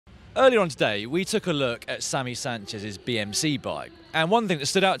Earlier on today, we took a look at Sammy Sanchez's BMC bike, and one thing that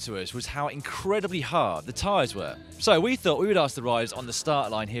stood out to us was how incredibly hard the tyres were. So we thought we would ask the riders on the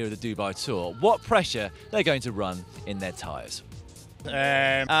start line here at the Dubai Tour what pressure they're going to run in their tyres.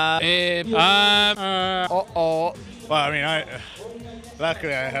 Well, I mean,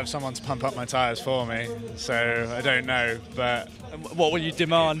 luckily I have someone to pump up my tyres for me, so I don't know. But What will you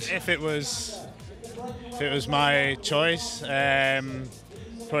demand? if it was my choice,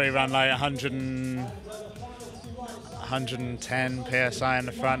 probably run like 110 psi in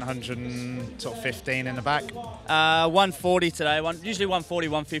the front, 115 in the back. 140 today, usually 140,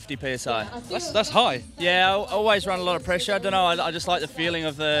 150 psi. That's high. Yeah, I always run a lot of pressure. I don't know, I just like the feeling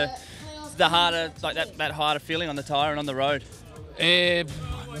of the harder, like that harder feeling on the tyre and on the road.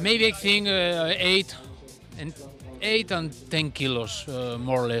 Maybe I think 8 and 10 kilos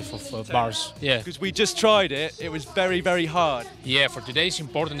more or less of bars. Yeah. Because we just tried it, it was very, very hard. Yeah, for today it's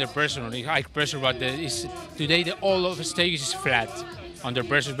important the pressure, high pressure, but today all of the stage is flat. Under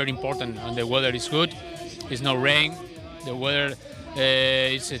pressure is very important, and the weather is good. It's no rain. The weather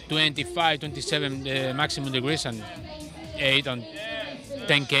is 25, 27 maximum degrees, and 8 and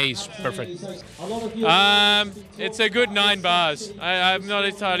 10K is perfect. It's a good 9 bars. I'm not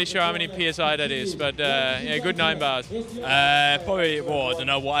entirely sure how many PSI that is, but yeah, good 9 bars. Probably, well, I don't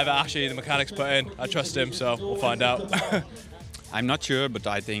know, whatever actually the mechanics put in. I trust him, so we'll find out. I'm not sure, but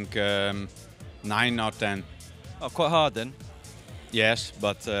I think 9 or 10. Oh, quite hard then. Yes,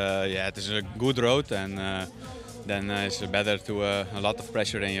 but yeah, it is a good road, and then it's better to a lot of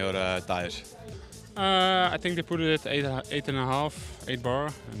pressure in your tires. I think they put it at 8.5, 8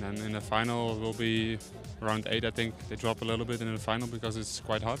 bar, and then in the final will be around 8. I think they drop a little bit in the final because it's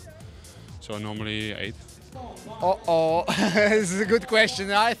quite hot. So normally 8. This is a good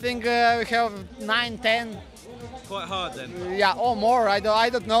question. I think we have 9, 10. Quite hard then. Yeah, or more. I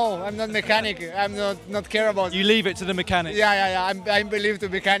don't know. I'm not mechanic. I'm not care about. You leave it to the mechanics. Yeah. I believe to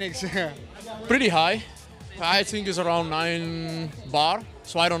mechanics. Pretty high. I think it's around 9 bar,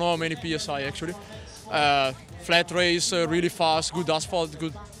 so I don't know how many PSI actually. Flat race, really fast, good asphalt,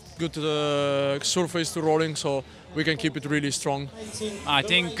 good surface to rolling, so we can keep it really strong. I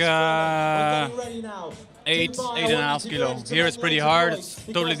think 8.5 kilo. Here it's pretty hard. It's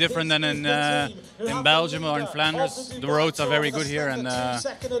totally different than in Belgium or in Flanders. The roads are very good here, and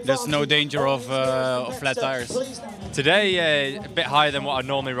there's no danger of flat tires. Today, a bit higher than what I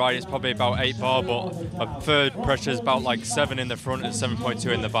normally ride. It's probably about 8 bar, but my preferred pressure is about like 7 in the front and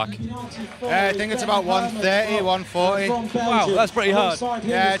 7.2 in the back. I think it's about 130, 140. Wow, that's pretty hard.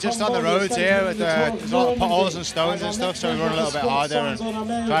 Yeah, just on the roads here with there's a lot of potholes and stones and stuff, so we run a little bit harder and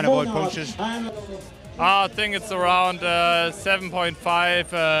try and avoid punctures. I think it's around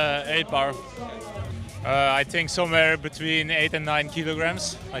 7.5, 8 bar. I think somewhere between 8 and 9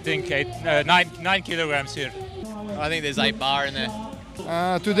 kilograms. I think 9 kilograms here. I think there's 8 bar in there.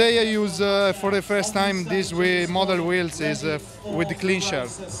 Today I use for the first time these model wheels is with the clean shell.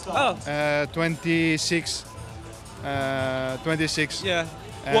 Oh. 26. Yeah.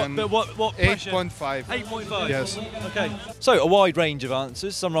 What pressure? 8.5. 8.5? Yes. Okay. So a wide range of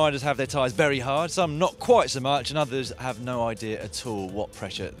answers. Some riders have their tyres very hard, some not quite so much, and others have no idea at all what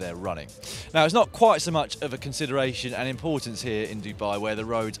pressure they're running. Now, it's not quite so much of a consideration and importance here in Dubai, where the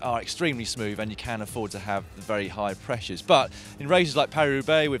roads are extremely smooth and you can afford to have very high pressures. But in races like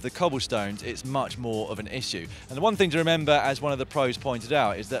Paris-Roubaix with the cobblestones, it's much more of an issue. And the one thing to remember, as one of the pros pointed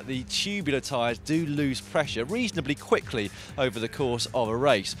out, is that the tubular tyres do lose pressure reasonably quickly over the course of a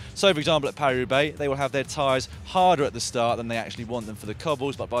race. So, for example, at Paris-Roubaix, they will have their tyres harder at the start than they actually want them for the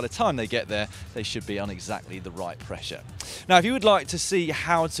cobbles, but by the time they get there, they should be on exactly the right pressure. Now, if you would like to see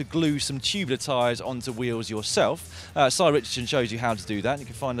how to glue some tubular tyres onto wheels yourself, Cyclist Richardson shows you how to do that. You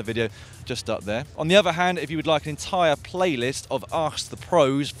can find the video just up there. On the other hand, if you would like an entire playlist of Ask the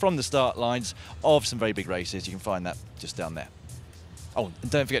Pros from the start lines of some very big races, you can find that just down there. Oh, and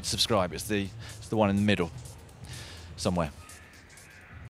don't forget to subscribe. It's the one in the middle somewhere.